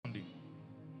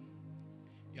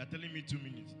You are telling me 2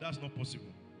 minutes. That's not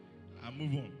possible. I'll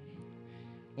move on.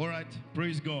 All right.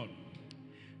 Praise God.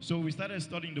 So we started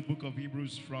studying the book of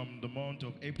Hebrews from the month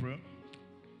of April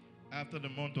after the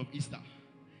month of Easter.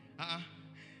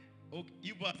 Okay,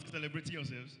 you both celebrating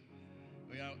yourselves.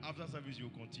 After service,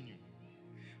 you'll continue.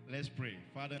 Let's pray.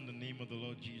 Father, in the name of the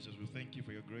Lord Jesus, we thank you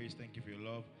for your grace. Thank you for your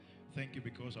love. Thank you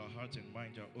because our hearts and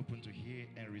minds are open to hear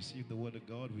and receive the word of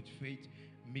God with faith,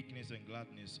 meekness, and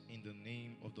gladness in the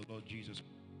name of the Lord Jesus.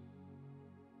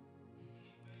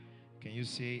 Can you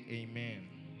say amen?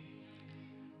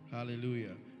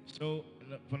 Hallelujah. So,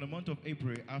 for the month of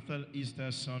April, after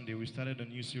Easter Sunday, we started a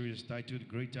new series titled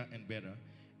Greater and Better.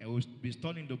 And we'll be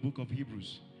studying the book of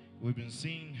Hebrews. We've been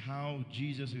seeing how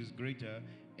Jesus is greater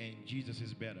and Jesus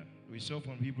is better. We saw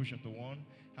from Hebrews chapter 1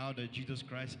 how that Jesus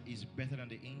Christ is better than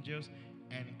the angels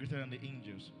and greater than the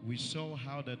angels. We saw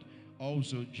how that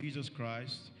also Jesus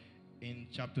Christ in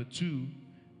chapter 2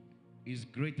 is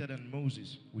greater than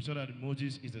Moses. We saw that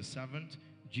Moses is a servant,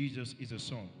 Jesus is a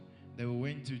son. Then we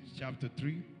went to chapter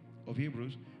 3 of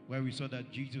Hebrews, where we saw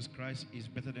that Jesus Christ is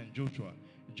better than Joshua.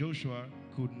 Joshua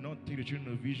could not take the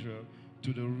children of Israel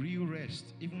to the real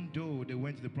rest. Even though they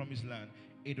went to the promised land,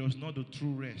 it was not the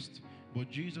true rest.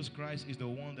 But Jesus Christ is the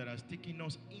one that has taken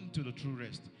us into the true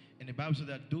rest. And the Bible says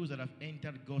that those that have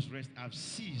entered God's rest have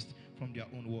ceased from their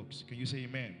own works. Can you say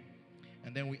amen?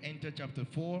 And then we entered chapter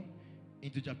 4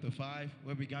 into chapter 5,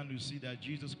 where we began to see that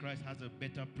Jesus Christ has a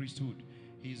better priesthood.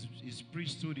 His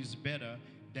priesthood is better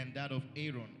than that of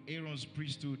Aaron. Aaron's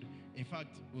priesthood, in fact,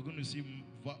 we're going to see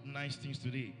nice things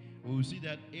today. We will see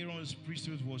that Aaron's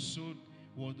priesthood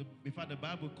in fact, the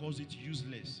Bible calls it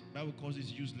useless. The Bible calls it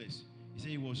useless. It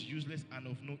said it was useless and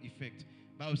of no effect.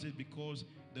 The Bible says because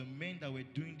the men that were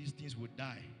doing these things would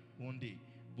die one day,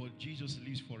 but Jesus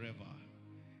lives forever.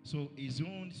 So his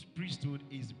own priesthood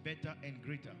is better and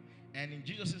greater. And in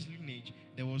Jesus' lineage,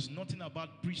 there was nothing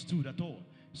about priesthood at all.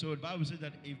 So the Bible says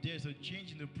that if there's a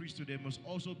change in the priesthood, there must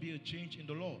also be a change in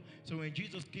the law. So when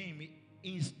Jesus came,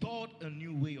 he installed a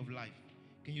new way of life.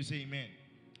 Can you say amen?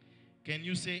 Can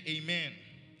you say amen?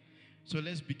 So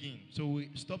let's begin. So we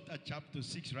stopped at chapter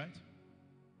 6, right?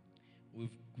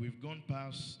 We've gone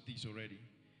past this already.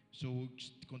 So we'll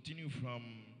continue from,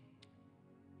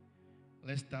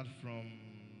 let's start from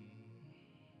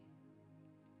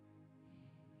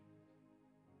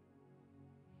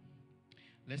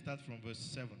verse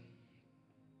 7.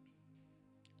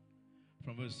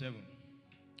 From verse 7.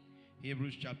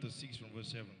 Hebrews chapter 6 from verse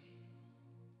 7.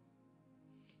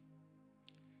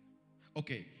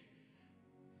 Okay.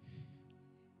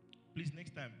 Please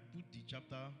next time put the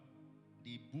chapter,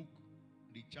 the book,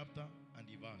 the chapter and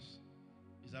the verse.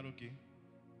 Is that okay?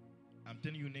 I'm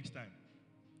telling you next time.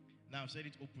 Now I've said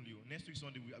it openly. Next week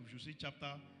Sunday we should say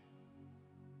chapter.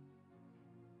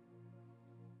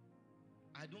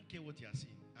 I don't care what you are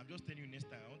saying. I'm just telling you next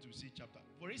time I want to say chapter.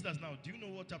 For instance now, do you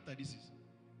know what chapter this is?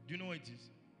 Do you know what it is?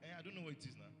 I don't know what it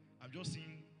is now. I'm just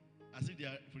saying as if they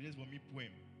are projects for me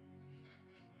poem.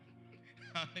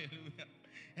 Hallelujah.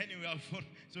 Anyway,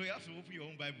 so you have to open your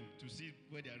own Bible to see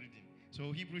where they are reading.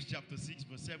 So Hebrews chapter 6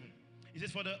 verse 7. It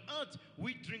says, for the earth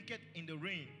we drink it in the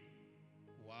rain.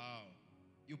 Wow.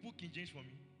 You put King James for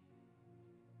me.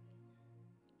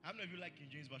 How many of you like King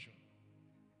James version?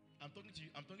 I'm talking to you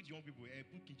young people.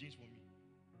 Put King James for me.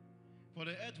 For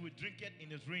the earth will drink it in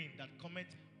the rain that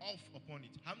cometh off upon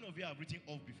it. How many of you have written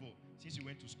off before since you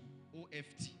went to school?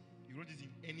 OFT. You wrote it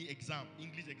in any exam,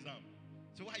 English exam.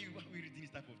 So why are we reading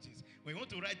this type of things? When you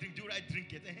want to write drink, do write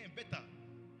drink it. Better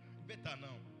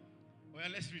now. Well,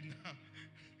 let's read now.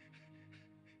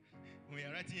 When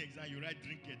you're writing exam, you write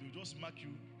drink it. They'll just mark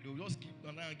you. They'll just keep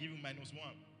on and give you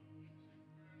 -1.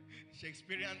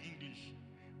 Shakespearean English.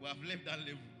 We have left that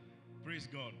level. Praise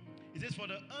God. It says, for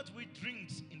the earth which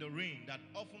drinks in the rain that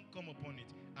often come upon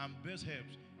it and bears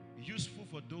herbs, useful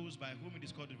for those by whom it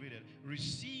is cultivated,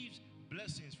 receives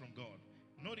blessings from God.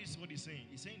 Notice what he's saying.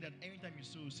 He's saying that anytime you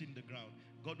sow seed in the ground,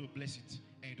 God will bless it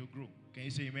and it will grow. Can you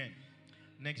say amen?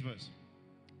 Next verse.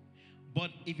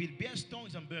 But if it bears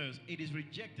thorns and bears, it is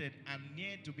rejected and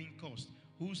near to being cursed,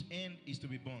 whose end is to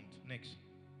be burned. Next.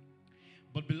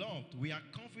 But beloved, we are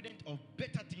confident of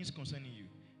better things concerning you.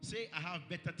 Say, I have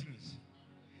better things.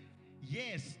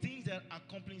 Yes, things that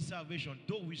accompany salvation,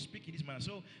 though we speak in this manner.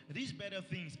 So these better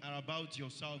things are about your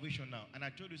salvation now. And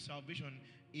I told you salvation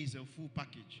is a full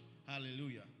package.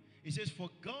 Hallelujah. It says,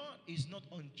 for God is not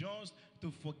unjust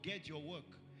to forget your work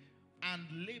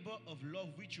and labor of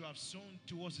love which you have sown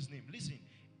towards his name. Listen,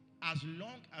 as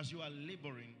long as you are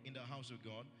laboring in the house of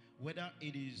God, whether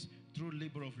it is through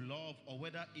labor of love or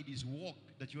whether it is work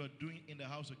that you are doing in the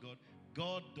house of God,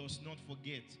 God does not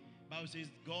forget. The Bible says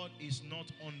God is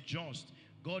not unjust.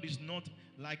 God is not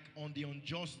like on the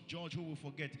unjust judge who will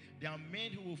forget. There are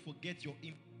men who will forget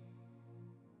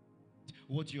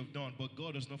what you have done, but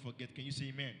God does not forget. Can you say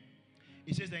amen?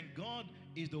 It says, then God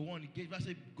is the one. I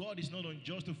said, God is not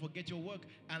unjust to forget your work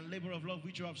and labor of love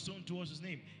which you have sown towards his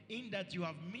name, in that you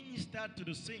have ministered to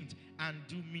the saints and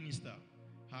do minister.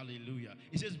 Hallelujah.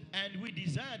 It says, and we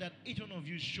desire that each one of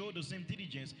you show the same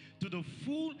diligence to the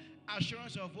full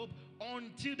assurance of hope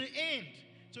until the end.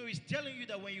 So he's telling you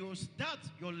that when you start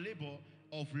your labor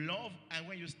of love and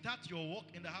when you start your work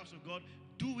in the house of God,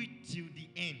 do it till the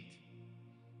end.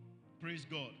 Praise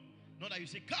God. Not that you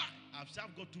say, God, I've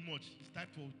served God too much. It's time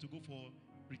to go for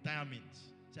retirement.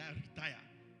 Say, I retire.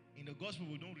 In the gospel,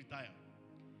 we don't retire.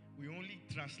 We only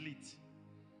translate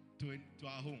to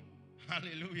our home.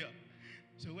 Hallelujah.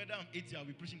 So whether I'm 80, I'll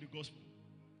be preaching the gospel.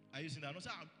 Are you saying that? No, sir,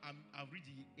 I've reached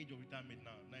the age of retirement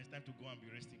now. Now it's time to go and be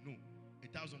resting. No.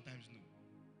 1,000 times no.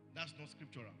 That's not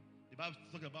scriptural. The Bible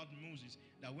talks about Moses,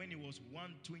 that when he was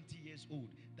 120 years old,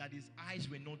 that his eyes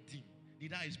were not dim,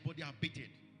 neither his body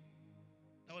abated.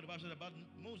 That's what the Bible said about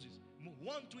Moses.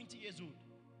 120 years old.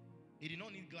 He did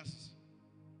not need glasses.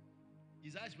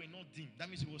 His eyes were not dim. That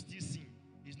means he was still seeing.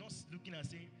 He's not looking and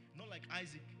saying, not like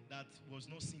Isaac that was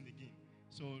not seen again.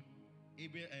 So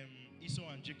Esau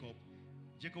and Jacob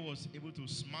was able to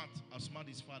outsmart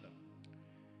his father.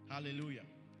 Hallelujah.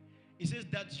 He says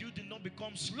that you do not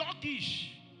become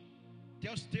sluggish.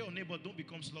 Tell your neighbor, don't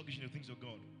become sluggish in the things of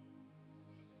God.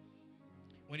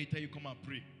 When they tell you come and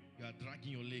pray, you are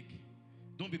dragging your leg.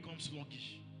 Don't become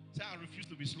sluggish. Say, I refuse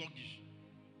to be sluggish.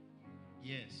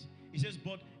 Yes. He says,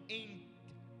 but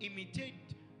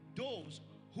imitate those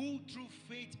who through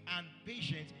faith and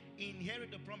patience inherit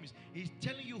the promise. He's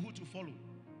telling you who to follow.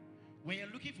 When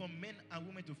you're looking for men and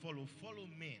women to follow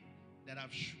men that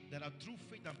are through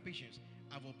faith and patience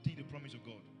have obtained the promise of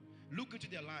God. Look into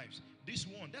their lives. This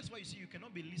one, that's why you see you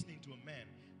cannot be listening to a man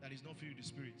that is not filled with the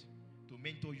Spirit to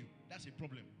mentor you. That's a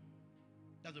problem.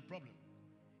 That's a problem.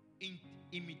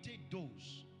 Imitate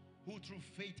those who through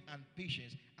faith and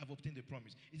patience have obtained the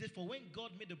promise. He says, for when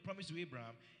God made the promise to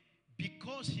Abraham,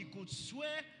 because he could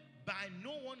swear by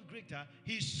no one greater,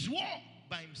 he swore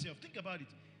by himself. Think about it.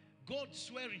 God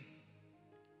swearing.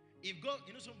 If God,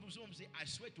 some people say, I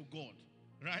swear to God,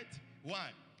 right? Why?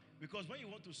 Because when you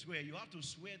want to swear, you have to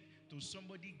swear to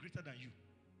somebody greater than you.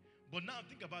 But now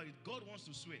think about it. God wants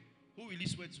to swear. Who will he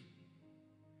swear to?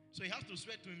 So he has to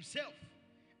swear to himself.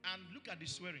 And look at the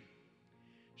swearing.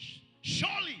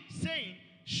 Surely, saying,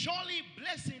 surely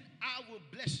blessing, I will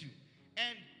bless you.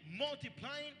 And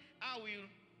multiplying, I will.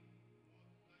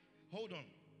 Hold on.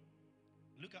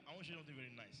 Look at, I want to show you something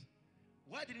very nice.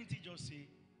 Why didn't he just say,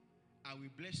 I will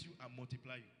bless you and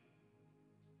multiply you?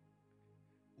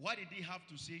 Why did he have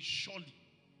to say, surely?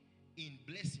 In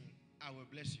blessing, I will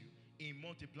bless you. In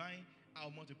multiplying, I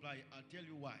will multiply you. I'll tell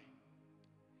you why.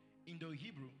 In the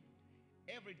Hebrew,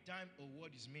 every time a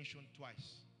word is mentioned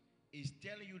twice, it's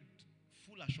telling you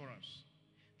full assurance.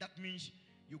 That means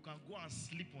you can go and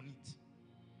sleep on it.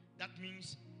 That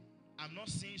means I'm not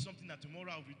saying something that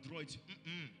tomorrow I'll withdraw it.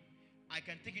 I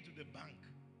can take it to the bank,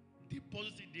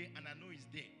 deposit it there, and I know it's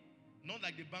there. Not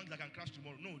like the bank that can crash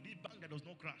tomorrow. No, the bank that does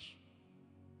not crash.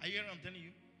 Are you hearing what I'm telling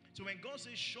you? So when God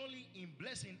says, surely in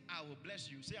blessing, I will bless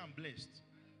you. Say, I'm blessed.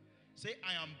 Say,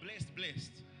 I am blessed,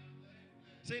 blessed.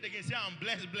 Say it again. Say, I'm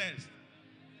blessed, blessed.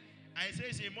 And he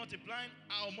says, in multiplying,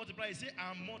 I will multiply. Say,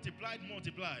 I am multiplied,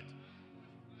 multiplied.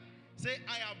 Say,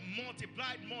 I have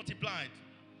multiplied, multiplied.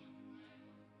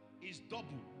 It's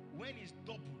double. When it's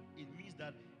double, it means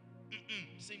that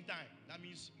same time. That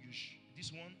means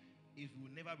this one, it will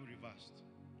never be reversed.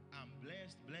 I'm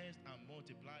blessed, blessed, and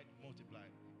multiplied, multiplied.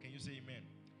 Can you say amen?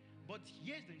 But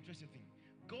here's the interesting thing.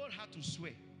 God had to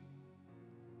swear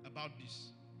about this.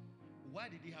 Why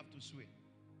did he have to swear?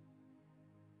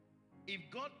 If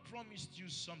God promised you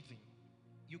something,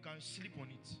 you can sleep on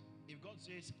it. If God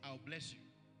says, I'll bless you,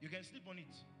 you can sleep on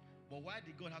it. But why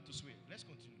did God have to swear? Let's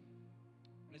continue.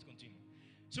 Let's continue.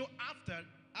 So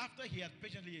after he had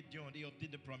patiently endured, he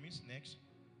obtained the promise. Next.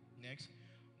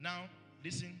 Now,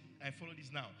 listen, I follow this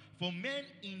now. For men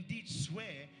indeed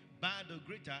swear by the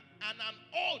greater, and an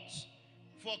oath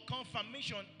for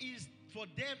confirmation is for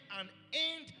them an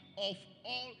end of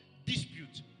all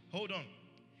dispute. Hold on.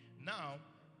 Now,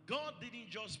 God didn't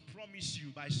just promise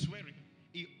you by swearing.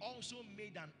 He also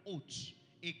made an oath,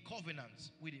 a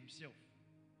covenant with himself.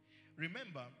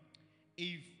 Remember,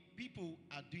 if people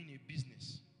are doing a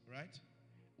business, right?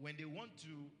 When they want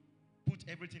to put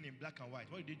everything in black and white,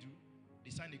 what do?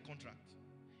 They sign a contract.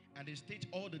 And they state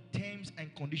all the terms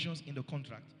and conditions in the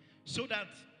contract. So that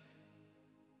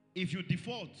if you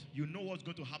default, you know what's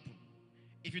going to happen.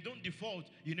 If you don't default,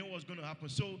 you know what's going to happen.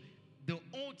 So the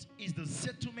oath is the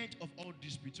settlement of all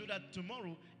disputes. So that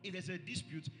tomorrow, if there's a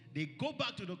dispute, they go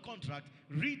back to the contract,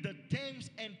 read the terms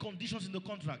and conditions in the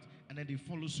contract, and then they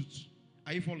follow suit.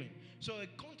 Are you following? So a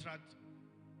contract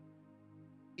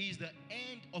is the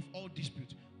end of all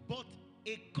disputes. But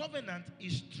a covenant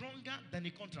is stronger than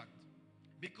a contract.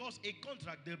 Because a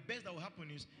contract, the best that will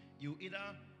happen is you either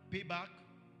pay back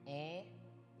or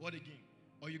what again?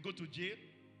 Or you go to jail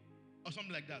or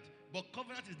something like that. But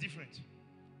covenant is different.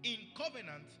 In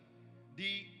covenant,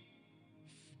 the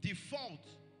default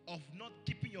of not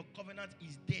keeping your covenant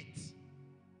is debt.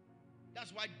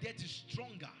 That's why debt is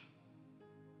stronger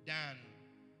than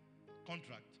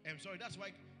contract. I'm sorry, that's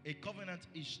why a covenant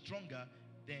is stronger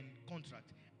than contract.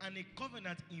 And a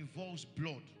covenant involves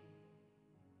blood.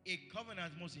 A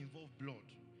covenant must involve blood.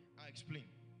 I'll explain.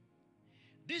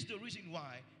 This is the reason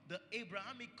why the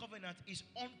Abrahamic covenant is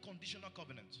unconditional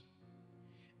covenant.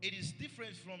 It is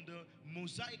different from the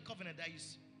Mosaic covenant that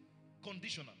is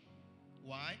conditional.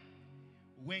 Why?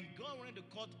 When God wanted to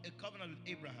cut a covenant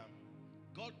with Abraham,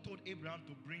 God told Abraham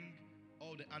to bring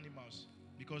all the animals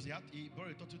because he brought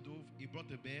a turtle dove, he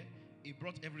brought a bear, he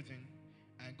brought everything.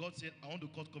 And God said, I want to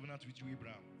cut covenant with you,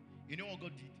 Abraham. You know what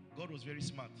God did? God was very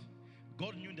smart.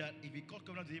 God knew that if he cut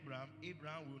covenant with Abraham,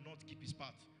 Abraham will not keep his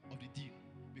part of the deal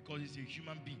because he's a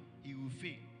human being. He will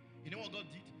fail. You know what God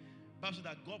did? Bible said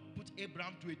that God put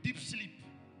Abraham to a deep sleep.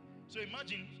 So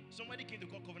imagine somebody came to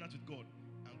cut covenant with God,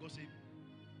 and God said,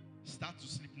 start to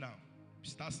sleep now.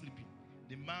 Start sleeping.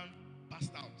 The man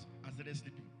passed out and started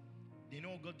sleeping. They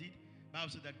know what God did? Bible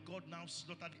said that God now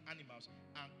slaughtered the animals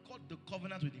and cut the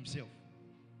covenant with himself.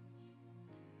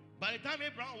 By the time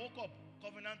Abraham woke up,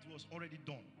 covenant was already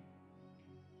done.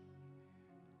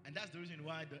 And that's the reason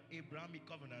why the Abrahamic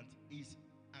covenant is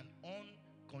an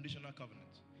unconditional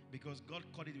covenant. Because God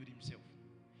cut it with himself.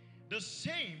 The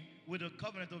same with the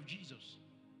covenant of Jesus.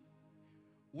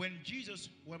 When Jesus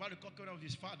was about to cut covenant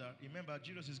with his Father, remember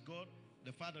Jesus is God,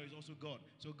 the Father is also God.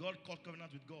 So God cut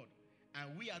covenant with God.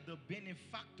 And we are the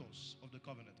benefactors of the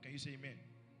covenant. Can you say amen?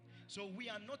 So we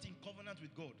are not in covenant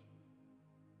with God.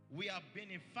 We are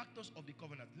benefactors of the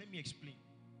covenant. Let me explain.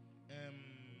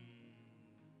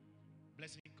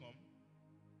 Blessing, come.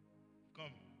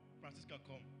 Come. Francisca,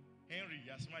 come. Henry,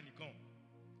 Yasmani, come.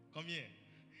 Come here.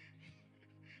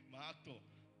 My actor.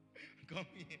 Come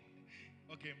here.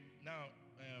 Okay, now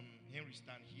Henry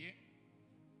stand here.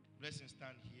 Blessing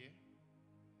stand here.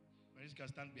 Francisca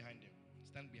stand behind him.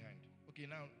 Stand behind. Okay,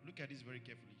 now look at this very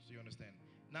carefully so you understand.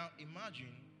 Now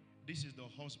imagine this is the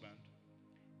husband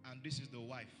and this is the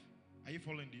wife. Are you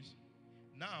following this?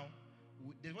 Now,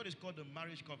 there's what is called the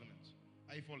marriage covenant.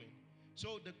 Are you following?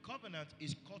 So the covenant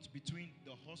is cut between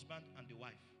the husband and the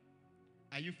wife.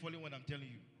 Are you following what I'm telling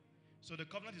you? So the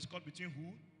covenant is cut between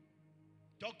who?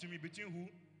 Talk to me, between who?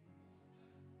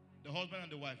 The husband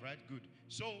and the wife, right? Good.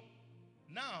 So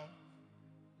now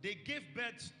they gave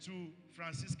birth to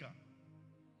Francisca.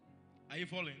 Are you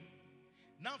following?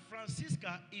 Now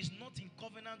Francisca is not in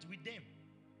covenant with them.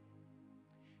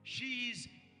 She is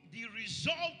the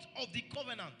result of the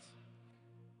covenant.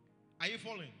 Are you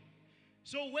following?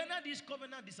 So whenever this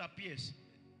covenant disappears,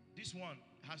 this one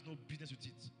has no business with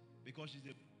it because she's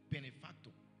the benefactor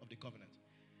of the covenant.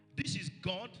 This is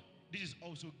God. This is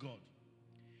also God.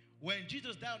 When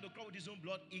Jesus died on the cross with his own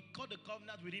blood, he cut the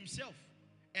covenant with himself.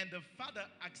 And the Father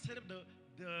accepted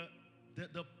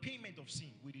the payment of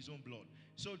sin with his own blood.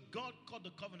 So God cut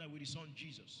the covenant with his son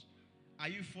Jesus. Are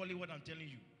you following what I'm telling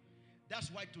you? That's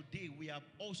why today we are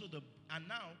also and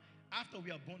now after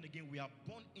we are born again, we are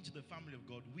born into the family of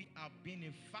God. We are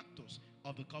benefactors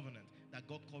of the covenant that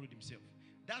God called with himself.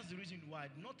 That's the reason why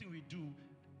nothing we do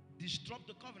disrupt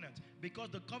the covenant, because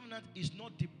the covenant is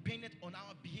not dependent on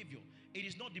our behavior. It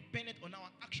is not dependent on our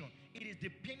action. It is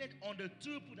dependent on the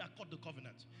two people that cut the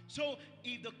covenant. So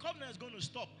if the covenant is going to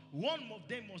stop, one of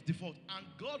them must default, and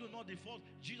God will not default.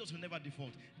 Jesus will never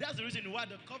default. That's the reason why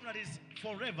the covenant is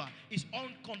forever, is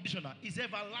unconditional, is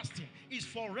everlasting, is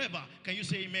forever. Can you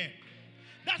say amen?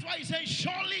 That's why he says,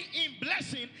 surely in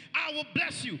blessing I will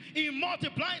bless you, in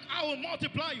multiplying I will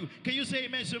multiply you. Can you say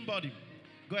amen, somebody?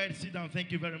 Go ahead, sit down.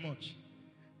 Thank you very much.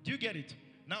 Do you get it?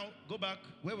 Now, go back.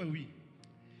 Where were we?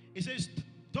 It says,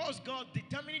 thus God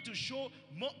determining to show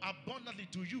more abundantly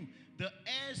to you the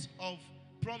heirs of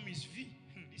promise V.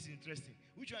 This is interesting.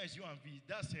 Which one is you and V?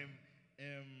 That's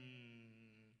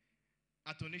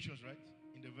attonations, right?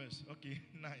 In the verse. Okay,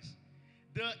 nice.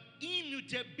 The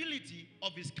immutability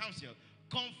of his counsel,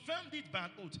 confirmed it by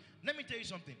an oath. Let me tell you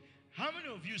something. How many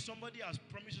of you, somebody has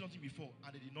promised something before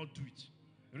and they did not do it?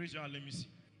 Raise your hand, let me see.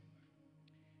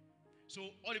 So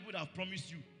all the people that have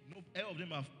promised you, no, all of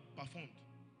them have performed.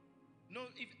 No,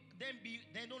 if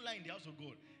then don't lie in the house of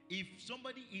God. If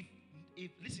somebody,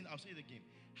 if listen, I'll say it again.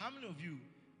 How many of you,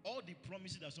 all the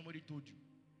promises that somebody told you,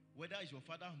 whether it's your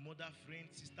father, mother, friend,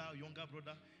 sister, younger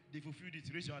brother, they fulfilled it?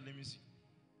 Raise your hand, let me see.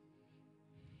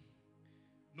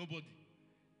 Nobody.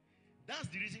 That's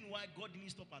the reason why God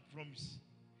didn't stop at promise.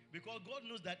 Because God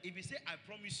knows that if He say, I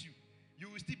promise you, you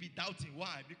will still be doubting.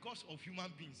 Why? Because of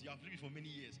human beings. You have lived for many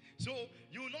years. So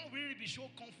you will not really be so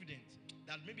confident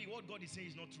that maybe what God is saying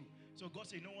is not true. So God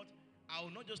said, you know what? I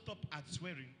will not just stop at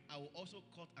swearing. I will also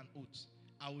cut an oath.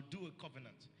 I will do a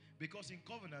covenant. Because in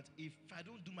covenant, if I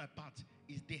don't do my part,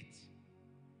 it's death.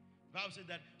 The Bible says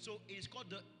that. So it's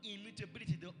called the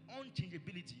immutability, the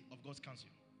unchangeability of God's counsel.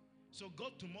 So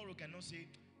God tomorrow cannot say,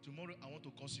 tomorrow I want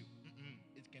to curse you.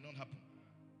 It cannot happen.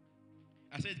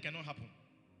 I said it cannot happen.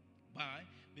 Why?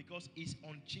 Because it's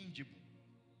unchangeable.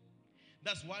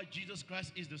 That's why Jesus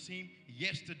Christ is the same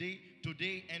yesterday,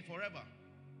 today, and forever.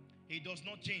 He does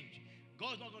not change.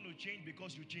 God's not going to change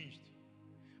because you changed.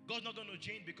 God's not going to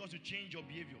change because you change your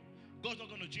behavior. God's not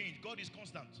going to change. God is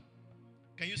constant.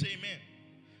 Can you say amen?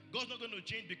 God's not going to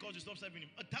change because you stop serving Him.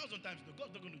 1,000 times, no.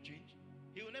 God's not going to change.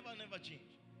 He will never change.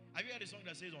 Have you heard a song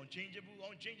that says unchangeable,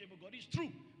 unchangeable God? It's true.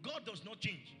 God does not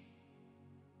change.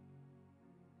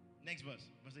 Next verse,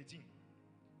 verse 18.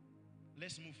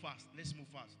 Let's move fast.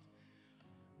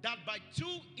 That by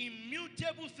two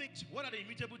immutable things. What are the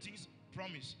immutable things?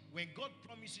 Promise. When God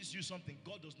promises you something,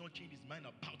 God does not change His mind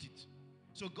about it.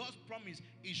 So God's promise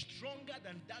is stronger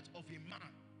than that of a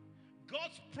man.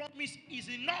 God's promise is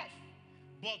enough.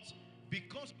 But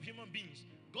because of human beings,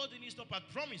 God didn't stop at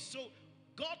promise. So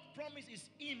God's promise is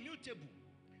immutable.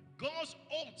 God's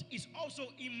oath is also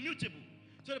immutable.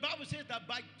 So the Bible says that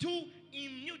by two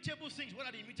immutable things. What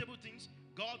are the immutable things?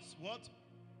 God's what?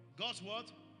 God's word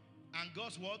and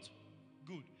God's what?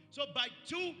 Good. So by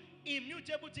two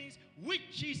immutable things,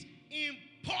 which is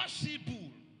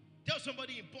impossible. Tell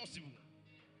somebody impossible.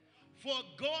 For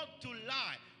God to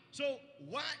lie. So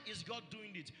why is God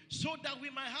doing it? So that we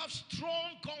might have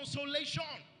strong consolation.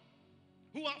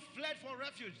 Who have fled for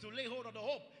refuge to lay hold of the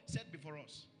hope set before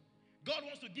us. God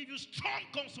wants to give you strong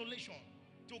consolation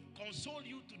to console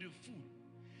you to the full.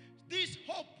 This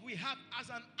hope we have as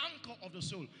an anchor of the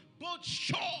soul, both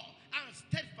sure and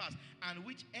steadfast, and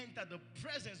which enter the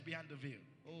presence behind the veil.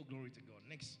 Oh, glory to God.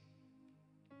 Next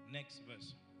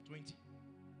verse 20.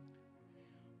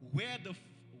 Where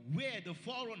the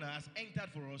forerunner has entered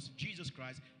for us, Jesus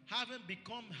Christ, having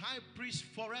become high priest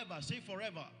forever. Say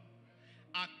forever.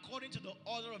 According to the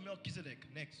order of Melchizedek.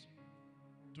 Next.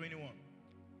 21.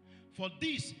 For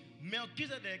this,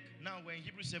 Melchizedek, now we're in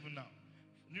Hebrews 7 now.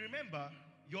 Remember,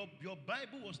 your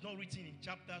Bible was not written in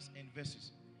chapters and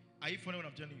verses. Are you following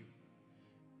what I'm telling you?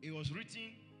 It was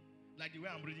written like the way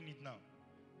I'm reading it now.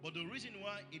 But the reason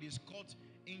why it is cut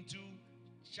into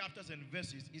chapters and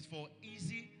verses is for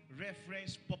easy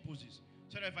reference purposes.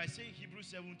 So that if I say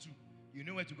Hebrews 7:2, you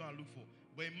know where to go and look for.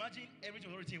 But imagine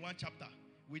everything was written in one chapter.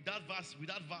 With that verse,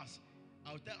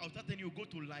 I'll start telling you, go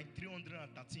to line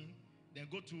 313, then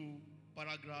go to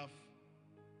paragraph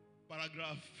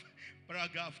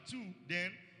 2,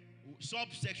 then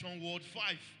subsection word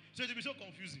 5. So it will be so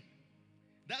confusing.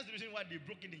 That's the reason why they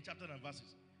broke it in chapters and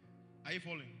verses. Are you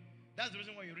following? That's the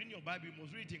reason why you're reading your Bible, you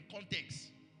must read it in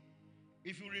context.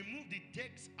 If you remove the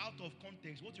text out of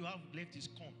context, what you have left is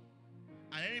con.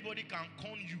 And anybody can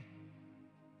con you.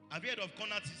 Have you heard of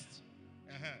con artists?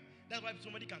 That's why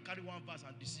somebody can carry one verse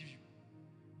and deceive you.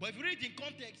 But if you read it in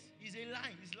context, it's a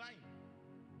lie. It's lying.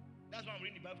 That's why I'm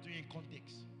reading the Bible to you in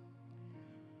context.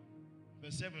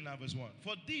 Verse 7 and verse 1.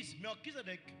 For this,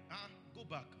 Melchizedek, go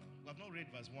back. We have not read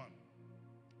verse 1.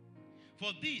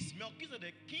 For this,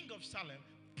 Melchizedek, king of Salem,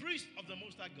 priest of the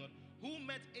Most High God, who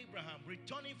met Abraham,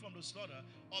 returning from the slaughter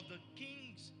of the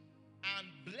kings, and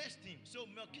blessed him. So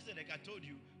Melchizedek, I told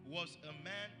you, was a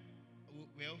man,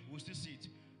 well, we'll still see it,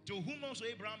 to whom also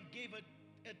Abraham gave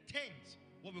a tenth,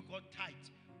 what we call tithe,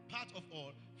 part of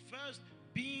all, first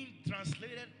being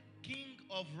translated king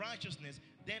of righteousness,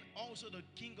 then also the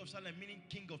king of Salem, meaning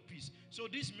king of peace. So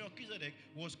this Melchizedek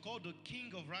was called the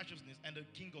king of righteousness and the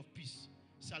king of peace.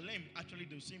 Salem, actually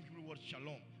the same Hebrew word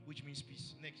shalom, which means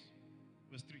peace. Next,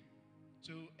 verse 3.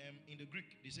 So in the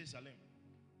Greek, they say Salem.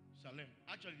 Salem.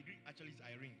 Actually, the Greek actually is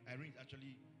Irene. Irene is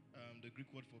actually the Greek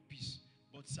word for peace.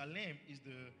 But Salem is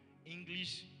the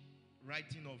English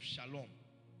writing of shalom.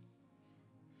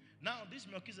 Now, this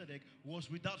Melchizedek was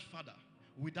without father,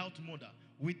 without mother,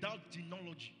 without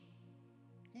genealogy.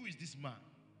 Who is this man?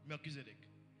 Melchizedek.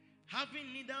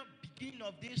 Having neither beginning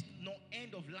of days nor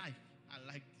end of life. I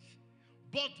like this.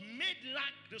 But made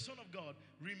like the Son of God,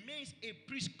 remains a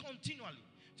priest continually.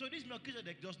 So this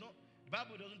Melchizedek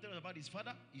Bible doesn't tell us about his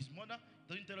father, his mother.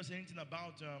 Doesn't tell us anything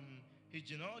about his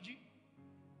genealogy.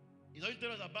 It doesn't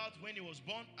tell us about when he was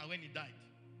born and when he died.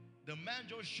 The man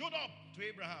just showed up to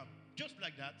Abraham just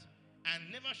like that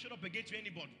and never showed up again to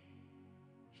anybody.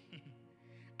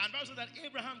 And Bible says that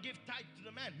Abraham gave tithe to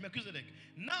the man, Melchizedek.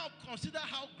 Now consider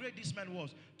how great this man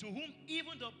was, to whom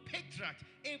even the patriarch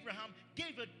Abraham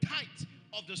gave a tithe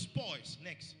of the spoils.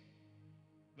 Next,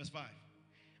 verse 5.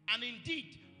 And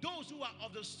indeed, those who are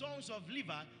of the sons of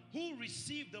Levi, who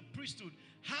receive the priesthood,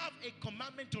 have a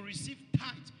commandment to receive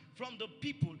tithe from the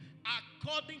people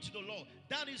according to the law.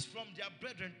 That is from their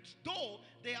brethren, though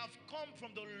they have come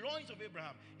from the loins of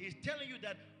Abraham. He's telling you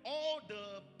that all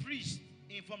the priests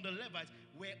from the Levites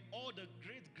were all the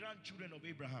great-grandchildren of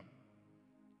Abraham.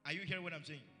 Are you hearing what I'm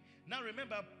saying? Now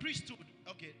remember, priesthood.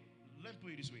 Okay, let me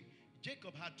put it this way.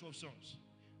 Jacob had 12 sons.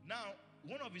 Now,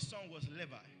 one of his sons was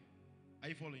Levi. Are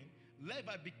you following?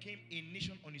 Levi became a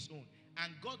nation on his own.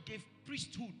 And God gave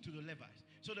priesthood to the Levites.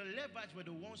 So the Levites were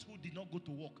the ones who did not go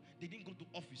to work. They didn't go to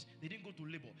office. They didn't go to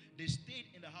labor. They stayed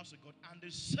in the house of God and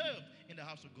they served in the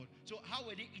house of God. So how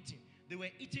were they eating? They were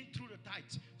eating through the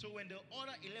tithes. So when the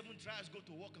other 11 tribes go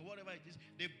to work or whatever it is,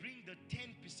 they bring the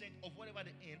 10% of whatever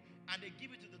they earn and they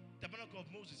give it to the tabernacle of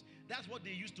Moses. That's what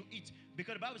they used to eat.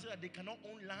 Because the Bible says that they cannot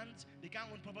own lands, they can't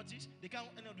own properties, they can't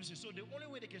own any of this. So the only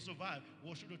way they can survive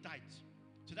was through the tithes.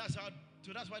 So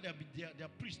that's why they're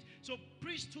priests. So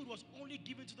priesthood was only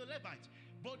given to the Levites.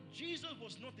 But Jesus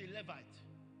was not a Levite.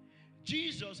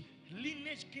 Jesus'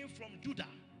 lineage came from Judah.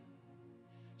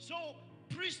 So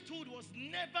priesthood was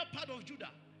never part of Judah.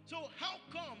 So how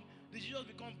come did Jesus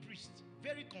become priest?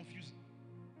 Very confusing.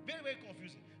 Very, very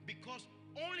confusing. Because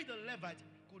only the Levites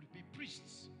could be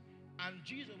priests. And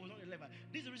Jesus was not a Levite.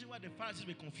 This is the reason why the Pharisees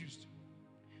were confused.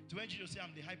 So when Jesus said,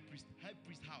 I'm the high priest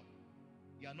how?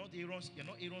 You are not Aaron's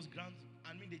grand.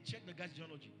 I mean, they check the guy's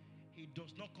genealogy. He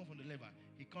does not come from the Levi.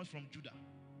 He comes from Judah.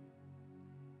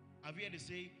 Have you heard they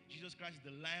say Jesus Christ is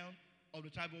the Lion of the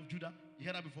tribe of Judah? You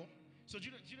heard that before? So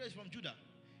Judah is from Judah.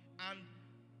 And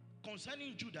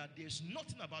concerning Judah, there's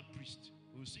nothing about priests.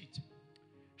 We'll see it.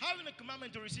 Having a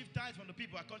commandment to receive tithes from the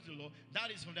people according to the law, that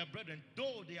is from their brethren,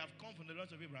 though they have come from the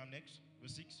loins of Abraham. Next,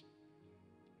 verse 6.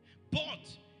 But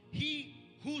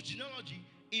he whose genealogy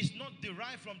is not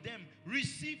derived from them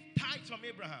received tithes from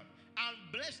Abraham and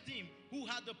blessed him who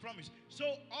had the promise. So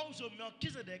also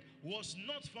Melchizedek was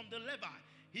not from the Levi.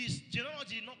 His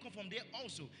genealogy did not come from there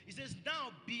also. He says,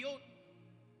 now beyond,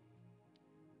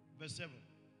 verse 7.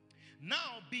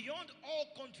 Now beyond all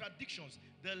contradictions,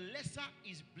 the lesser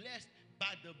is blessed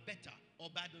by the better or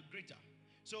by the greater.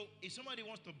 So if somebody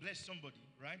wants to bless somebody,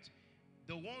 right?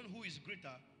 The one who is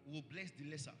greater will bless the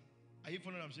lesser. Are you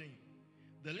following what I'm saying?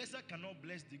 The lesser cannot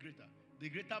bless the greater. The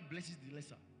greater blesses the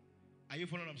lesser. Are you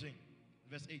following what I'm saying?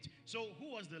 Verse 8. So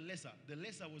who was the lesser? The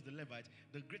lesser was the Levite.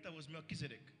 The greater was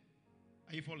Melchizedek.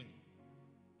 Are you following?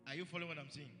 Are you following what I'm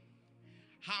saying?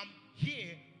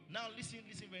 Here, now listen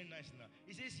very nicely now.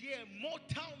 It says here,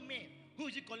 mortal men. Who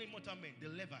is he calling mortal men? The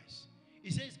Levites.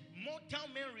 It says, mortal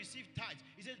men receive tithes.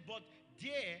 It says, but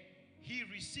there he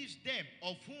receives them,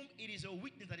 of whom it is a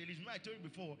weakness that it is. I told you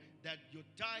before that your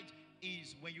tithe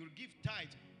is, when you give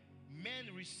tithe,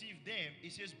 men receive them.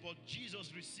 It says, but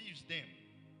Jesus receives them.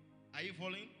 Are you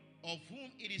following? Of whom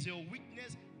it is a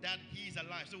weakness that he is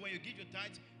alive. So when you give your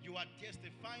tithe, you are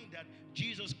testifying that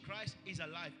Jesus Christ is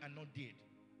alive and not dead,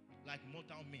 like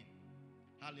mortal men.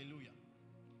 Hallelujah.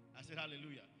 I said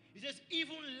hallelujah. It says,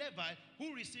 even Levi,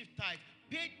 who received tithe,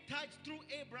 paid tithe through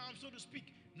Abraham, so to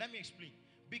speak. Let me explain.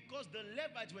 Because the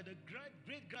Levites were the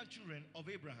great-grandchildren of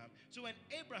Abraham. So when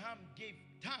Abraham gave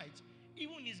tithe,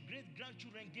 even his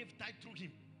great-grandchildren gave tithe through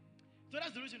him. So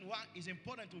that's the reason why it's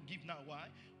important to give now. Why?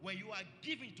 When you are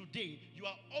giving today, you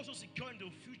are also securing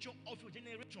the future of your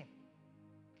generation.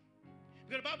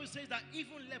 Because the Bible says that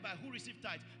even Levi, who received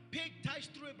tithe, paid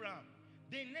tithes through Abraham.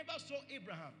 They never saw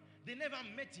Abraham. They never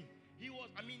met him. He was,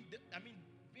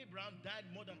 Abraham died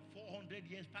more than 400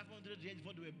 years, 500 years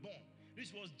before they were born.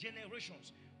 This was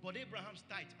generations. But Abraham's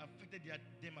tithe affected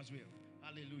them as well.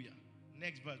 Hallelujah.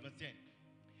 Next verse, verse 10.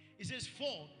 It says,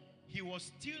 for he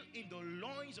was still in the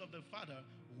loins of the Father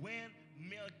when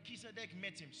Melchizedek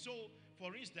met him. So,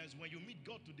 for instance, when you meet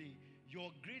God today,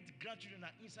 your great-grandchildren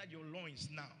are inside your loins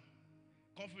now.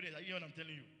 Confident, you know what I'm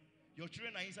telling you? Your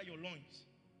children are inside your loins.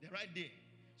 They're right there.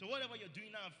 So whatever you're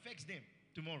doing now affects them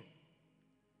tomorrow.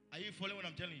 Are you following what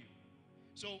I'm telling you?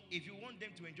 So if you want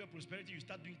them to enjoy prosperity, you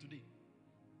start doing today.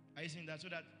 Are you saying that? So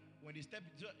that when they step,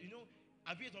 you know,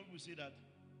 I've heard some people say that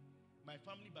my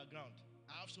family background,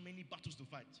 I have so many battles to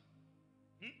fight.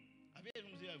 I've heard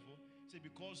them say that before. Say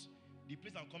because the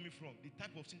place I'm coming from, the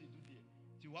type of thing they do there,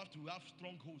 You have to have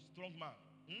stronghold, strong man.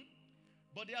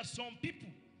 But there are some people,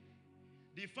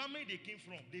 the family they came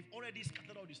from, they've already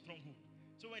scattered all the stronghold.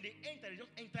 So when they enter, they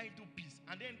just enter into peace.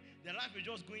 And then their life is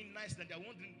just going nice. And they're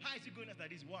wondering, how is it going nice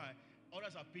like this? Why?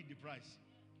 Others have paid the price.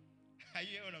 Are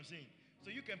you hearing what I'm saying? So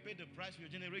you can pay the price for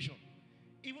your generation.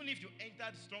 Even if you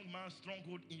entered strong man,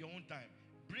 stronghold in your own time,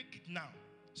 break it now.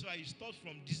 So that it starts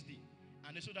from this day.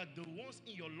 And so that the ones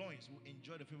in your loins will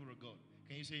enjoy the favor of God.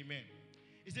 Can you say amen?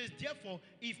 It says, therefore,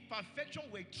 if perfection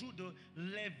were through the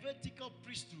Levitical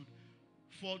priesthood,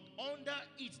 for under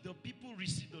it the people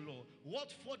received the law,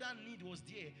 what further need was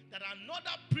there that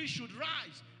another priest should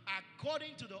rise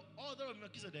according to the order of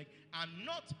Melchizedek and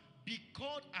not be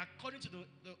called according to the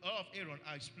order of Aaron?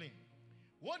 I explain.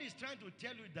 What he's trying to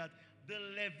tell you that the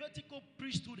Levitical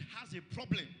priesthood has a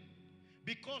problem.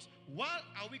 Because why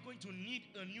are we going to need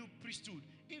a new priesthood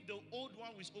if the old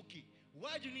one was okay?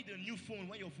 Why do you need a new phone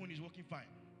when your phone is working fine?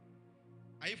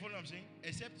 Are you following what I'm saying?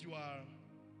 Except you are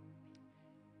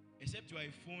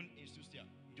a phone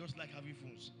enthusiast. You just like having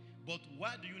phones. But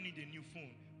why do you need a new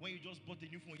phone when you just bought a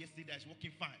new phone yesterday that is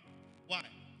working fine? Why?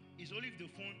 It's only if the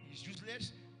phone is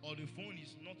useless, or the phone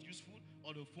is not useful,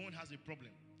 or the phone has a problem,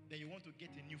 then you want to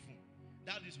get a new phone.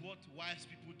 That is what wise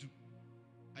people do.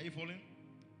 Are you following?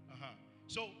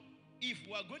 So, if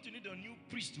we are going to need a new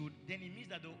priesthood, then it means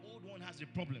that the old one has a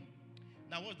problem.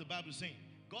 Now, what's the Bible saying?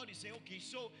 God is saying, okay,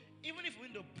 so even if we're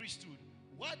in the priesthood,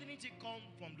 why didn't it come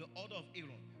from the order of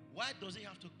Aaron? Why does it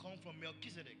have to come from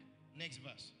Melchizedek? Next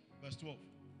verse, verse 12.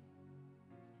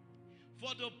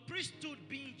 For the priesthood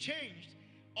being changed,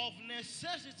 of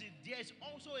necessity, there is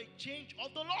also a change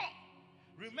of the law.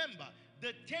 Remember,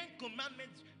 the 10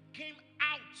 commandments came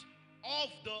out of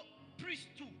the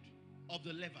priesthood of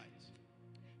the Levites.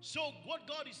 So what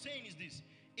God is saying is this: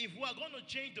 if we are going to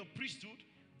change the priesthood,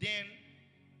 then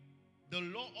the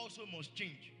law also must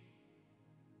change.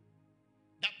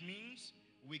 That means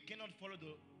we cannot follow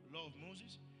the law of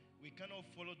Moses. We cannot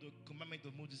follow the commandment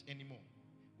of Moses anymore.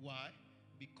 Why?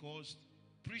 Because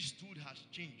priesthood has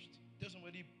changed. Tell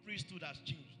somebody, priesthood has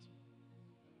changed.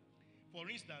 For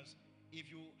instance,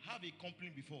 if you have a company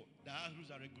before that has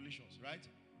rules and regulations, right?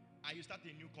 And you start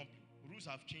a new company, rules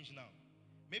have changed now.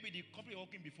 Maybe the company you're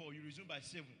working before, you resume by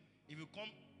 7. If you come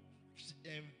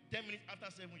 10 minutes after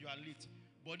 7, you are late.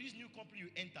 But this new company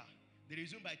you enter, they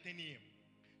resume by 10 a.m.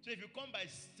 So if you come by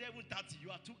 7:30, you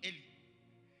are too early.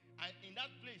 And in that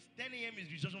place, 10 a.m.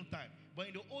 is resumption time. But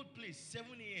in the old place, 7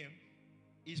 a.m.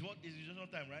 is what is resumption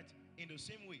time, right? In the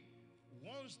same way,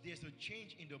 once there's a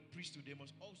change in the priesthood, there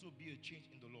must also be a change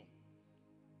in the law.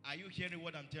 Are you hearing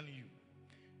what I'm telling you?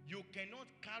 You cannot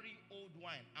carry old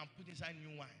wine and put inside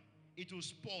new wine. It will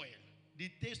spoil. The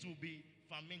taste will be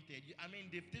fermented. I mean,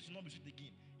 the taste will not be sweet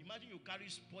again. Imagine you carry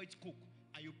spoiled Coke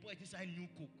and you pour it inside new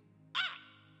Coke.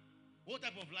 What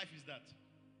type of life is that?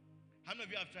 How many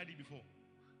of you have tried it before?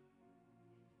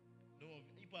 No,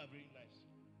 people are very nice.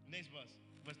 Next verse,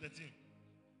 verse 13.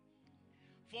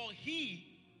 For he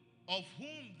of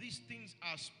whom these things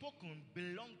are spoken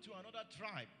belonged to another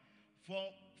tribe,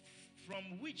 from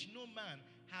which no man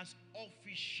has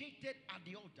officiated at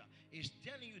the altar. It's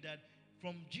telling you that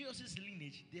from Jesus'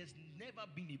 lineage, there's never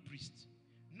been a priest.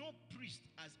 No priest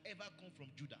has ever come from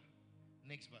Judah.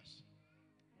 Next verse,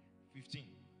 15.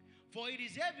 For it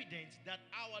is evident that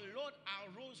our Lord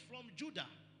arose from Judah,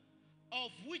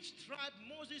 of which tribe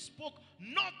Moses spoke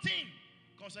nothing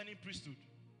concerning priesthood.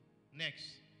 Next,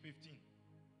 15.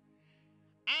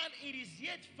 And it is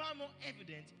yet far more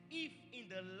evident if in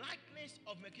the likeness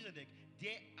of Melchizedek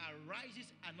there arises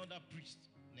another priest.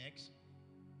 Next.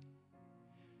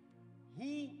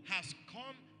 Who has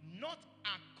come not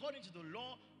according to the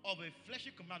law of a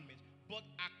fleshly commandment, but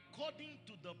according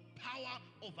to the power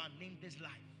of an endless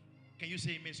life. Can you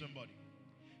say amen, somebody?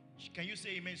 Can you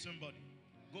say amen, somebody?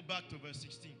 Go back to verse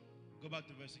 16. Go back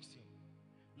to verse 16.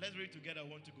 Let's read together. I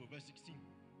want to go. Verse 16.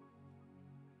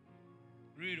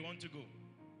 Read. Want to go.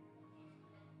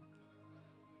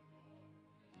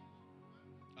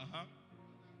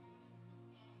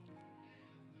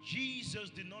 Jesus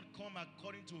did not come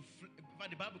according to, but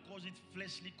the Bible calls it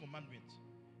fleshly commandments.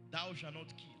 Thou shalt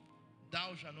not kill.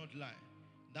 Thou shalt not lie.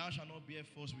 Thou shalt not bear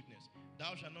false witness.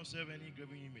 Thou shalt not serve any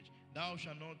graven image. Thou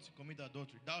shalt not commit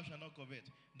adultery. Thou shalt not covet.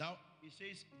 It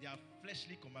says they are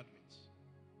fleshly commandments.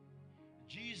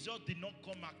 Jesus did not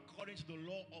come according to the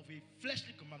law of a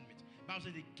fleshly commandment. The Bible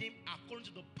says they came according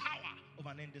to the power of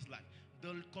an endless life.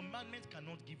 The commandments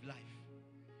cannot give life,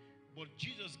 but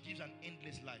Jesus gives an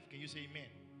endless life. Can you say amen?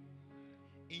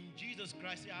 In Jesus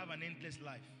Christ, I have an endless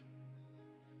life.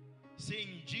 Say,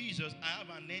 in Jesus, I have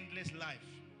an endless life.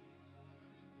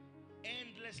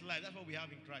 Endless life. That's what we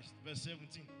have in Christ. Verse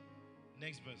 17.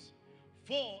 Next verse.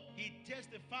 For he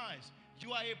testifies,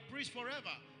 you are a priest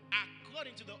forever,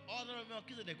 according to the order of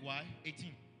Melchizedek. Why?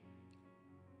 18.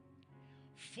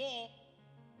 For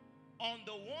on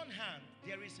the one hand,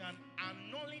 there is an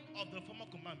annulling of the former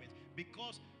commandment.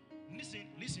 Because,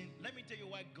 listen, let me tell you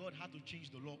why God had to change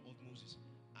the law of Moses.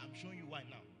 I'm showing you why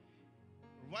now.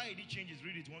 Why did he change it?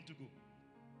 Read it. Want to go?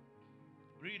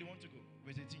 Read it. Want to go?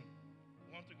 Verse 18.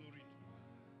 Want to go? Read.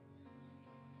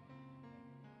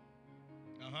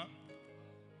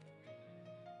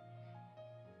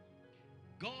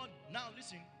 God, now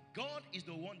listen, God is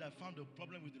the one that found the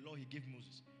problem with the law he gave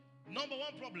Moses. Number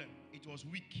one problem, it was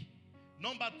weak.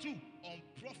 Number two,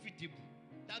 unprofitable.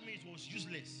 That means it was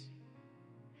useless.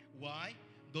 Why?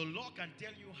 The law can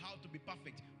tell you how to be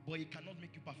perfect, but it cannot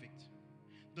make you perfect.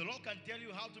 The law can tell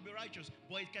you how to be righteous,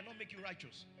 but it cannot make you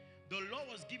righteous. The law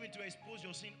was given to expose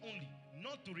your sin only,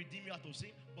 not to redeem you out of sin,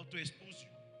 but to expose you.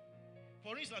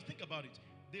 For instance, think about it.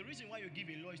 The reason why you give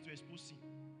a law is to expose sin.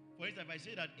 For instance, if I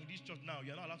say that in this church now,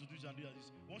 you're not allowed to do this and do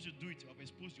this. Once you do it, you've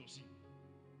exposed your sin.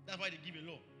 That's why they give a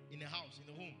law in a house,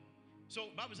 in the home. So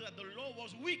the Bible says that the law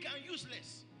was weak and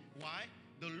useless. Why?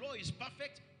 The law is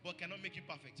perfect, but cannot make you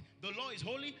perfect. The law is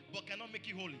holy, but cannot make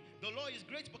you holy. The law is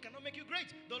great, but cannot make you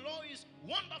great. The law is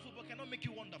wonderful, but cannot make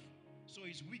you wonderful. So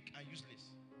it's weak and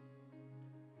useless.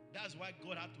 That's why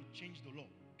God had to change the law.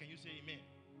 Can you say amen?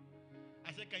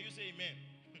 I said, can you say amen?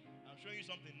 I'm showing you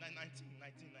something. 19.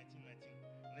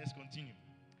 Let's continue.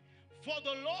 For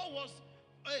the law was,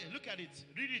 hey, look at it.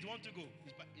 Read it. Want to go?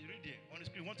 Read there on the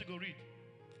screen. Want to go? Read.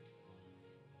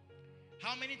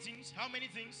 How many things? How many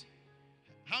things?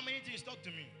 How many things? Talk to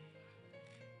me.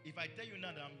 If I tell you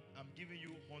now that I'm giving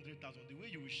you 100,000, the way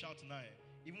you will shout now,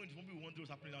 even if some people want to what's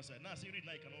happening outside. Now, say read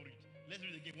now, you cannot read. Let's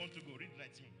read again. Want to go? Read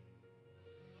 19.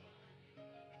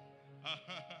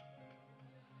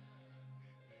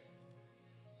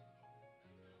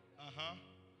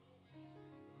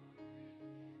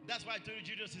 That's why I told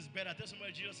you Jesus is better. Tell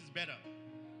somebody Jesus is better.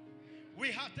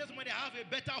 Tell somebody I have a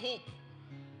better hope.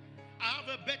 I have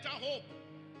a better hope.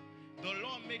 The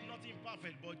law made nothing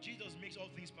perfect, but Jesus makes all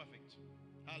things perfect.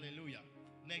 Hallelujah.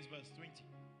 Next verse 20.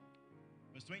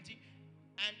 Verse 20.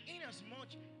 And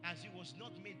inasmuch as he was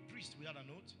not made priest without an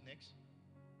oath. Next.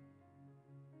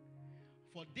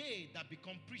 For they that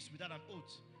become priests without an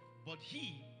oath, but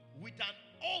he with an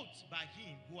oath by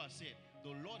him who has said, the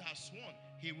Lord has sworn,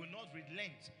 he will not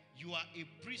relent. You are a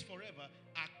priest forever,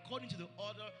 according to the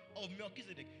order of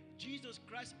Melchizedek. Jesus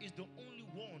Christ is the only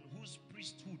one whose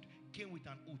priesthood came with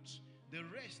an oath. The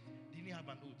rest didn't have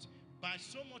an oath. By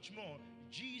so much more,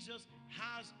 Jesus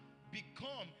has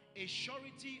become a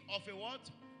surety of a what?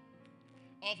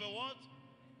 Of a what?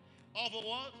 Of a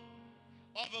what?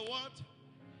 Of a what?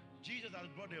 Jesus has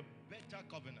brought a better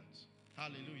covenant.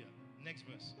 Hallelujah. Next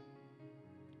verse.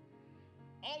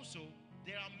 Also,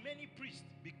 there are many priests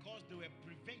because they were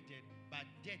prevented by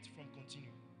death from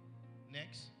continuing.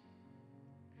 Next.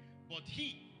 But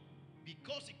he,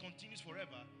 because he continues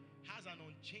forever, has an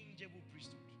unchangeable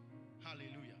priesthood.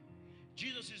 Hallelujah.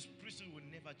 Jesus' priesthood will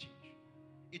never change.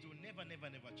 It will never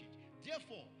change.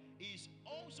 Therefore, he is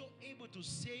also able to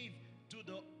save to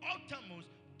the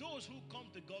uttermost those who come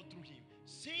to God through him,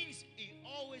 since he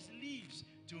always lives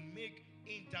to make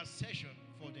intercession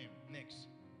for them. Next.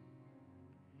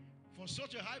 For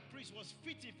such a high priest was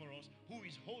fitting for us, who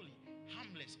is holy,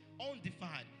 harmless,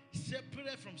 undefiled,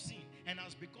 separated from sin, and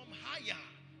has become higher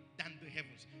than the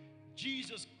heavens.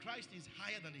 Jesus Christ is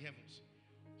higher than the heavens.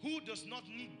 Who does not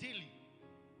need daily,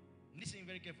 listen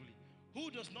very carefully, who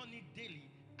does not need daily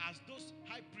as those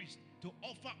high priests to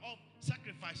offer up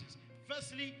sacrifices,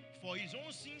 firstly for his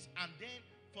own sins and then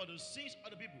for the sins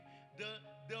of the people.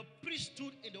 The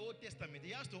priesthood in the Old Testament,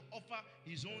 he has to offer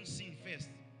his own sin first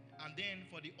and then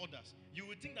for the others. You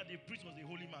would think that the priest was a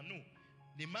holy man. No.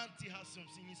 The man still has some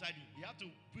sin inside him. He had to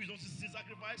put his own sin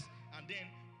sacrifice and then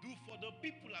do for the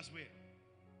people as well.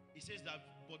 He says that,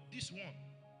 but this one,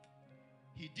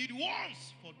 he did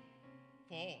once for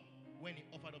all when he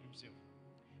offered up himself.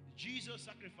 Jesus'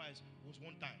 sacrifice was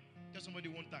one time. Tell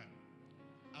somebody one time.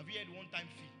 Have you had one time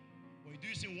fee? When you do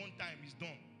sin one time, it's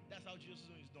done. That's how Jesus'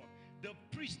 own is done. The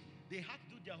priest, they had to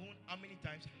do their own how many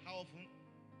times? How often?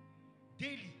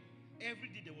 Daily.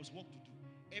 Every day there was work to do.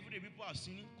 Every day people are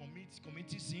sinning,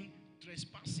 committing sin,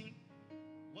 trespassing.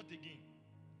 What again?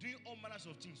 Doing all manners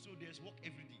of things. So there's work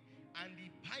every day. And the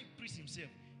high priest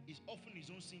himself is offering his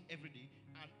own sin every day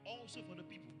and also for the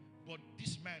people. But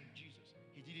this man, Jesus,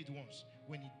 he did it once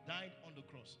when he died on the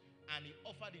cross. And he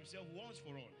offered himself once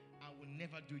for all and will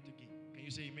never do it again. Can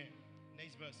you say amen?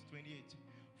 Next verse, 28.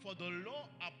 For the law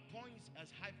appoints as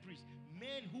high priests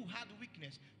men who had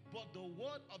weakness, but the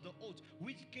word of the oath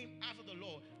which came after the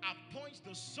law appoints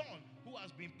the Son who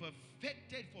has been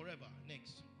perfected forever.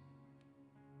 Next.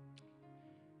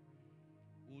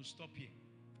 We'll stop here.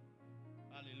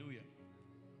 Hallelujah.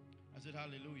 I said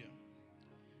hallelujah.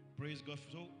 Praise God.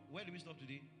 So where do we stop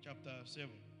today? Chapter 7.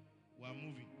 We are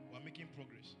moving. We are making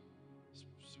progress.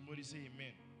 Somebody say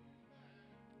amen.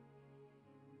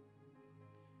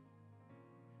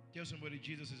 Tell somebody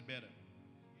Jesus is better.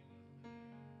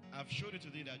 I've showed you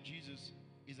today that Jesus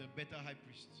is a better high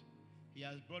priest. He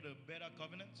has brought a better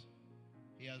covenant.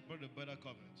 He has brought a better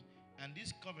covenant. And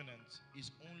this covenant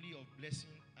is only of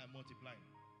blessing and multiplying.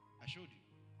 I showed you.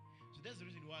 So that's the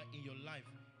reason why in your life,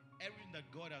 everything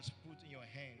that God has put in your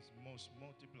hands must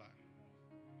multiply.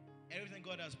 Everything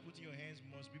God has put in your hands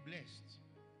must be blessed.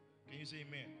 Can you say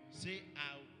amen? Say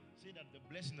that the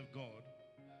blessing of God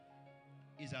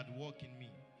is at work in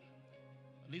me.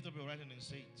 Lift up your right hand and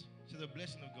say it. Say the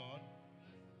blessing of God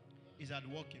is at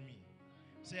work in me.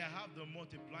 Say I have the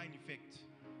multiplying effect.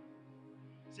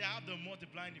 Say I have the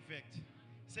multiplying effect.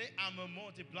 Say I'm a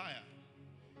multiplier.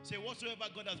 Say whatsoever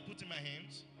God has put in my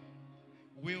hands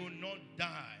will not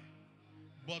die,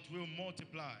 but will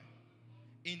multiply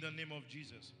in the name of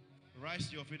Jesus. Rise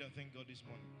to your feet and thank God this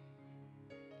morning.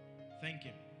 Thank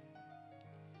Him.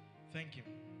 Thank Him.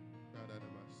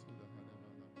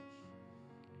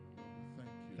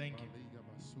 Thank Him.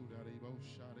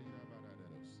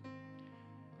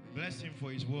 Bless Him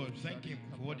for His word. Thank Him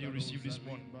for what you received this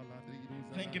morning.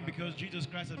 Thank Him because Jesus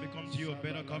Christ has become to you a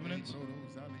better covenant.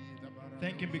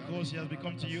 Thank Him because He has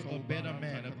become to you a better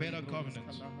man, a better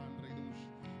covenant.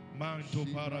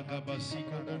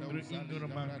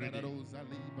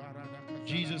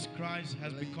 Jesus Christ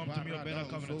has become to me a better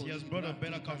covenant. He has brought a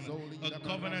better covenant, a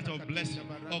covenant of blessing,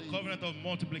 a covenant of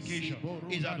multiplication.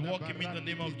 Is at work in me in the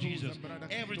name of Jesus.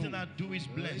 Everything I do is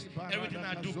blessed. Everything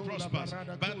I do prospers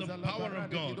by the power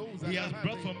of God. He has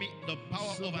brought for me the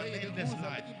power of an endless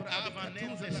life. I have an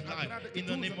endless life in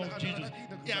the name of Jesus.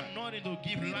 The anointing to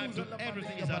give life to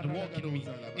everything is at work in me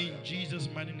in Jesus'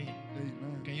 mighty name.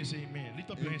 Can you say amen?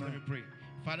 Lift up your hands and let me pray.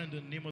 Father, in the name of